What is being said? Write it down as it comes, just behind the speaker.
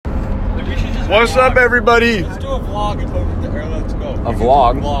What's up, everybody? Let's do a vlog and let's go. A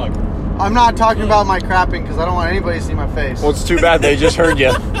vlog? I'm not talking about my crapping because I don't want anybody to see my face. Well, it's too bad they just heard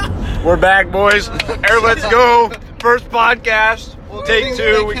you. We're back, boys. Let's go. First podcast. Well, Take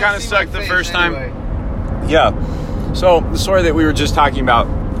they 2. We can't kind of see my sucked the face first time. anyway. Yeah. So the story that we were just talking about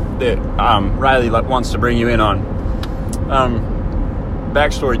that Riley wants to bring you in on.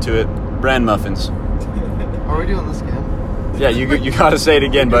 Backstory to it. Bran muffins. Are we doing this again? Yeah, you gotta say it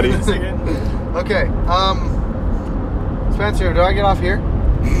again, buddy. Okay. Spencer, do I get off here?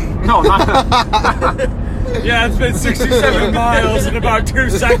 No, not. Yeah, it's been 67 miles in about 2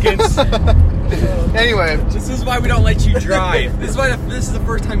 seconds. Anyway, This is why we don't let you drive. This is the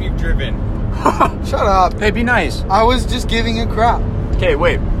first time you've driven. shut up. Hey, be nice. I was just giving you crap. Okay,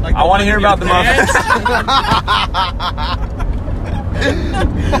 wait. Like I want to hear about the muffins.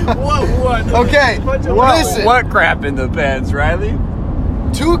 What? Okay, listen. What crap in the pants, Riley?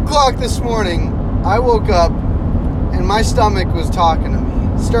 2 o'clock this morning, I woke up and my stomach was talking to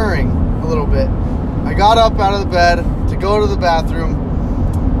me, stirring a little bit. I got up out of the bed to go to the bathroom,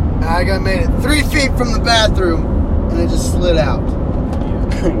 and I made it 3 feet from the bathroom, and it just slid out.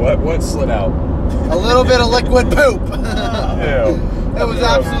 What slid out? A little bit of liquid poop. Ew. It was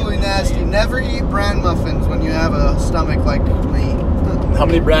absolutely nasty. Never eat bran muffins when you have a stomach like me. How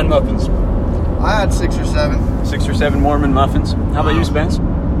many bran muffins? I had 6 or 7. 6 or 7 Mormon muffins. How about you, Spence?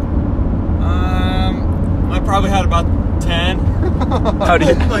 I probably had about 10. How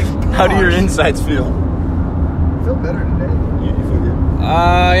do your insides feel? I feel better today. You feel good?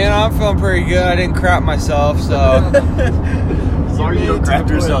 I'm feeling pretty good. I didn't crap myself, so As long as you don't crap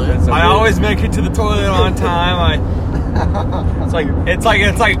yourself, that's okay. I always make it to the toilet on time. It's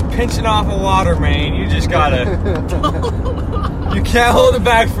like pinching off a water main. You just gotta. You can't hold it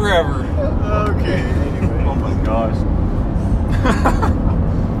back forever. Okay. Oh my gosh.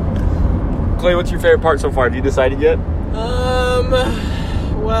 Clay, what's your favorite part so far? Have you decided yet?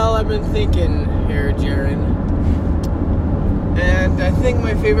 Well, I've been thinking here, Jaron. And I think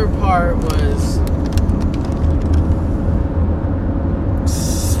my favorite part was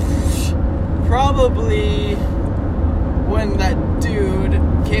probably when that dude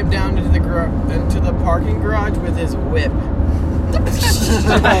came down into the parking garage with his whip.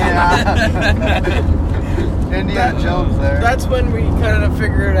 Indiana Jones there. That's when we kind of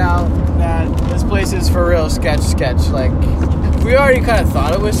figured out that this place is for real sketch. Like, we already kind of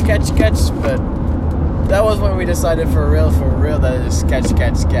thought it was sketch, but that was when we decided for real that it is sketch.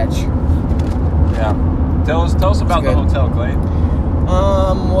 Yeah. Tell us about the good. hotel, Clay.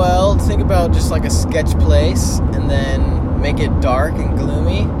 Well, think about just like a sketch place and then make it dark and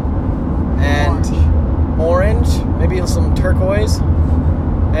gloomy and orange, maybe some turquoise,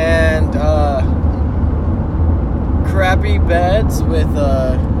 and crappy beds with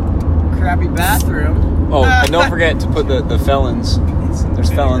a crappy bathroom. Oh, and don't forget to put the felons.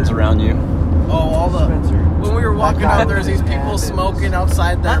 There's felons around you. Oh, when we were walking out, there's these people smoking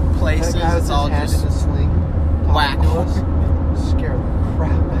outside their places. It's all just whack. Scare the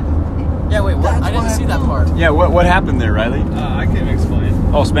crap out of me. Yeah, wait, what? I didn't see that part. Yeah, what happened there, Riley? I can't explain.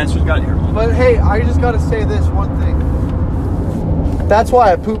 Oh, Spencer's got here. But hey, I just gotta say this one thing. That's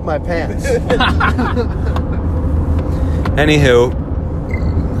why I pooped my pants. Anywho,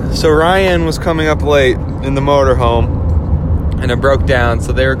 so Ryan was coming up late in the motorhome, and it broke down,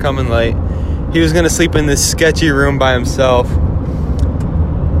 so they were coming late. He was going to sleep in this sketchy room by himself,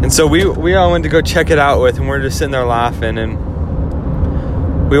 and so we all went to go check it out with him. We're just sitting there laughing, and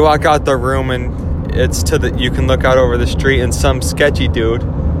we walk out the room, and it's you can look out over the street, and some sketchy dude,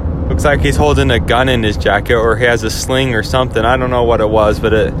 looks like he's holding a gun in his jacket, or he has a sling or something. I don't know what it was,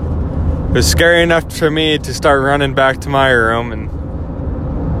 but it was scary enough for me to start running back to my room, and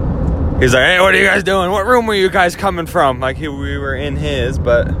he's like, "Hey, what are you guys doing? What room were you guys coming from?" Like we were in his,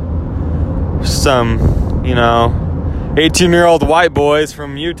 but some, 18-year-old white boys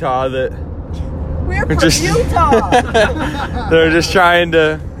from Utah that We're from Utah. They're just trying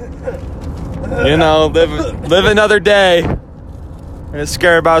to, live another day. And it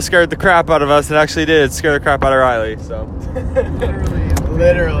scared the crap out of us. It actually did scare the crap out of Riley. So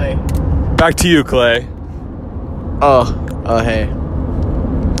Literally. back to you, Clay. Oh, hey.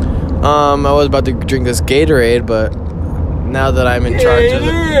 I was about to drink this Gatorade, but now that I'm in charge of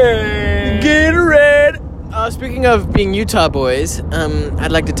Gatorade. Speaking of being Utah boys,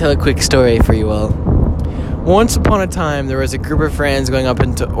 I'd like to tell a quick story for you all. Once upon a time, there was a group of friends going up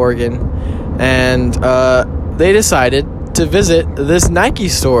into Oregon, and they decided to visit this Nike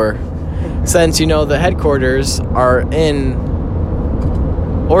store, since the headquarters are in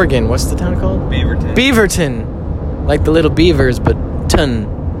Oregon. What's the town called? Beaverton. Beaverton, like the little beavers, but ton.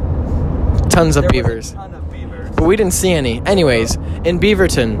 tons of There was beavers. a ton of beavers. But we didn't see any. Anyways, in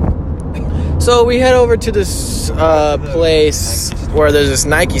Beaverton. So we head over to this place where there's this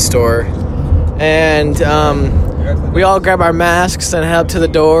Nike store. And we all grab our masks and head up to the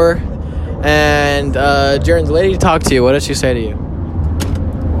door. And Jaron, the lady talked to you. What did she say to you?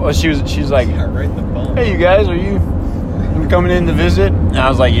 Well, she's like, Right in the phone. hey, you guys, are you coming in to visit? And I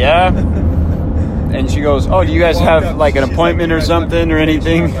was like, yeah. And she goes, oh, do you guys have like an appointment or something or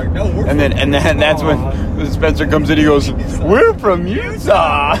anything? And then that's when Spencer comes in. He goes, we're from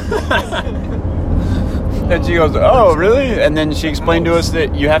Utah. And she goes, oh, really? And then she explained to us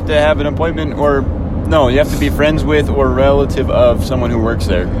that you have to have an appointment or no, you have to be friends with or relative of someone who works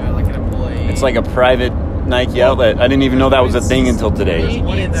there. Like an employee. It's like a private Nike outlet. I didn't even know that was a thing until today.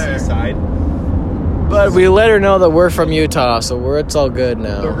 One in Seaside. But we let her know that we're from Utah, so it's all good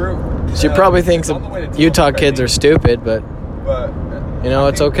now. She probably thinks that Utah kids are stupid, but you know,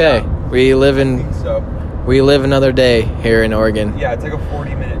 it's okay. We live another day here in Oregon. Yeah, it's like a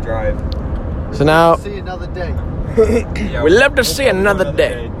 40-minute drive. So now See another day. Yeah, we love to see another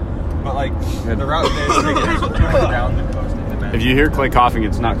day. But like the route is down the coast into Manhattan. If you hear Clay coughing,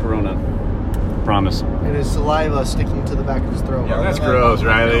 it's not Corona. Promise. It is saliva sticking to the back of his throat. Yeah, That's we're gross,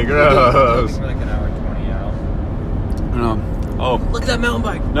 Riley. Gross. We're like an hour and 20 out. Oh, Look at that mountain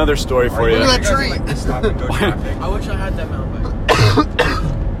bike. another story for you. Look at that tree. Like the stop and go traffic. I wish I had that mountain bike.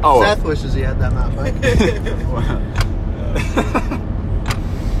 Oh, Seth wishes he had that mountain bike.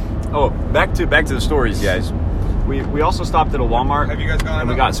 oh, back to the stories, guys. We also stopped at a Walmart. Have you guys gone? And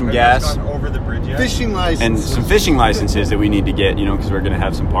we got some have you guys gas gone over the bridge yet? Fishing license. and some fishing licenses that we need to get, because we're gonna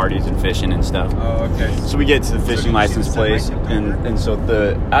have some parties and fishing and stuff. Oh, okay. So we get to the fishing license place, and so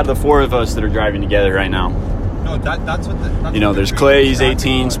out of the four of us that are driving together right now, No, that's what the. That's there's Clay, he's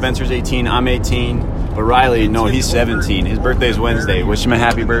 18, Spencer's 18, I'm 18, but Riley, no, he's 17. His birthday's Wednesday. Wish him a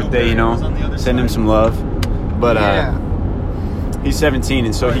happy birthday, send him some love. But he's 17,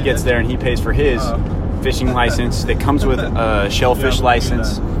 and so he gets there and he pays for his fishing license that comes with a shellfish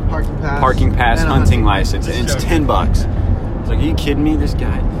license, parking pass, and a hunting license, and it's $10. It's like, are you kidding me? This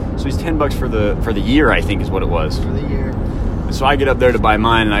guy. So he's $10 for the year, I think is what it was. for the year. So I get up there to buy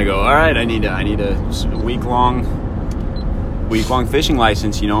mine, and I go, all right, I need a week-long fishing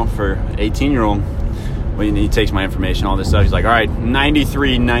license, for 18-year-old. Well, he takes my information, all this stuff. He's like, all right,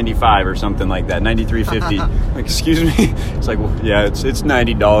 $93.95 or something like that, $93.50. Like, excuse me? It's like, well, yeah, it's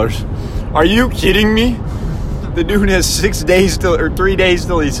 $90. Are you kidding me? The dude has 3 days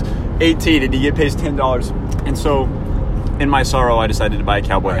till he's 18, and he pays $10. And so, in my sorrow, I decided to buy a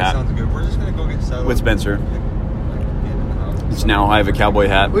cowboy hat Sounds good. We're just gonna go get settled. with Spencer. So now I have a cowboy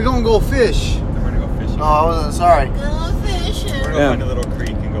hat. We're gonna go fish. Then we're gonna go fishing. Oh, I wasn't sorry. We're gonna Yeah. find a little creek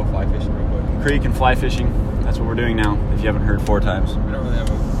and go fly fishing real quick. Creek and fly fishing. That's what we're doing now, if you haven't heard 4 times. We don't really have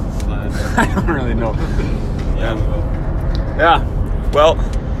a plan. I don't really know. Yeah, we will. Yeah. Well,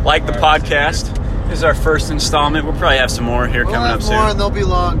 like the podcast. This is our first installment. We'll probably have some more here We'll coming have up more soon. and they'll be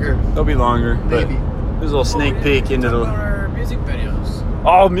longer. They'll be longer. But Maybe. there's a little sneak peek into the... our music videos.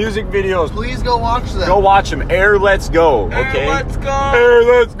 Oh, music videos. Please go watch them. Go watch them. Air Let's Go, okay? Hey, let's go. Air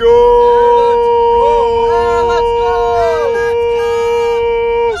Let's Go!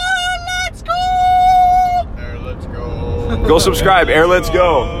 There, let's go. Go subscribe. Air Let's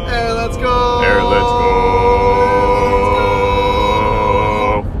Go. Hey, let's go. Air Let's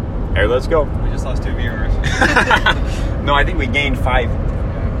Go. Air Let's Go. We just lost 2 viewers. No, I think we gained 5.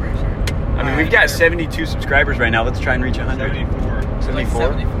 I mean, we've got 72 subscribers right now. Let's try and reach 100.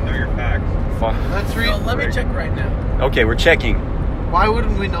 74? Know your facts. Let's read. Let me check right now. Okay, we're checking. Why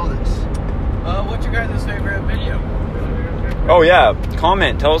wouldn't we know this? What's your guys' favorite video? Oh, yeah.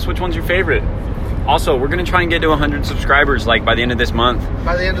 Comment. Tell us which one's your favorite. Also, we're going to try and get to 100 subscribers, by the end of this month.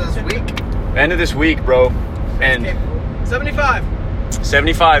 By the end of this week? End of this week, bro. And 75.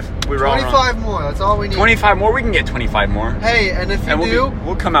 75. We were all 25 wrong. more. That's all we need. 25 more. We can get 25 more. Hey, and if you And do,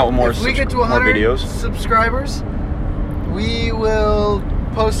 we'll come out with more, if we get to more 100 videos. subscribers, we will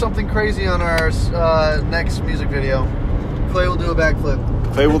post something crazy on our next music video. Clay will do a backflip.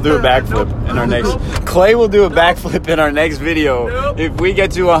 Clay will do a backflip in our next. Clay will do a backflip in our next video. Nope. If we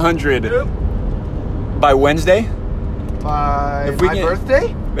get to 100 by Wednesday. By If we my get-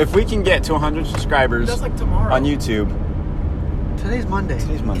 birthday? If we can get to 100 subscribers That's like tomorrow. on YouTube. Today's Monday.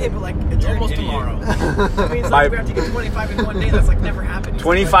 Today's Okay, Monday. but it's almost idiot. tomorrow. That means By- we have to get 25 in one day. That's never happened.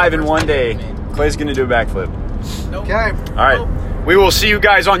 25 in one day. Clay's gonna do a backflip. Nope. Okay. All right. We will see you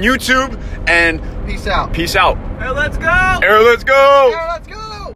guys on YouTube, and Peace out. peace out. Hey, let's go. Air, let's go. Yeah, let's go.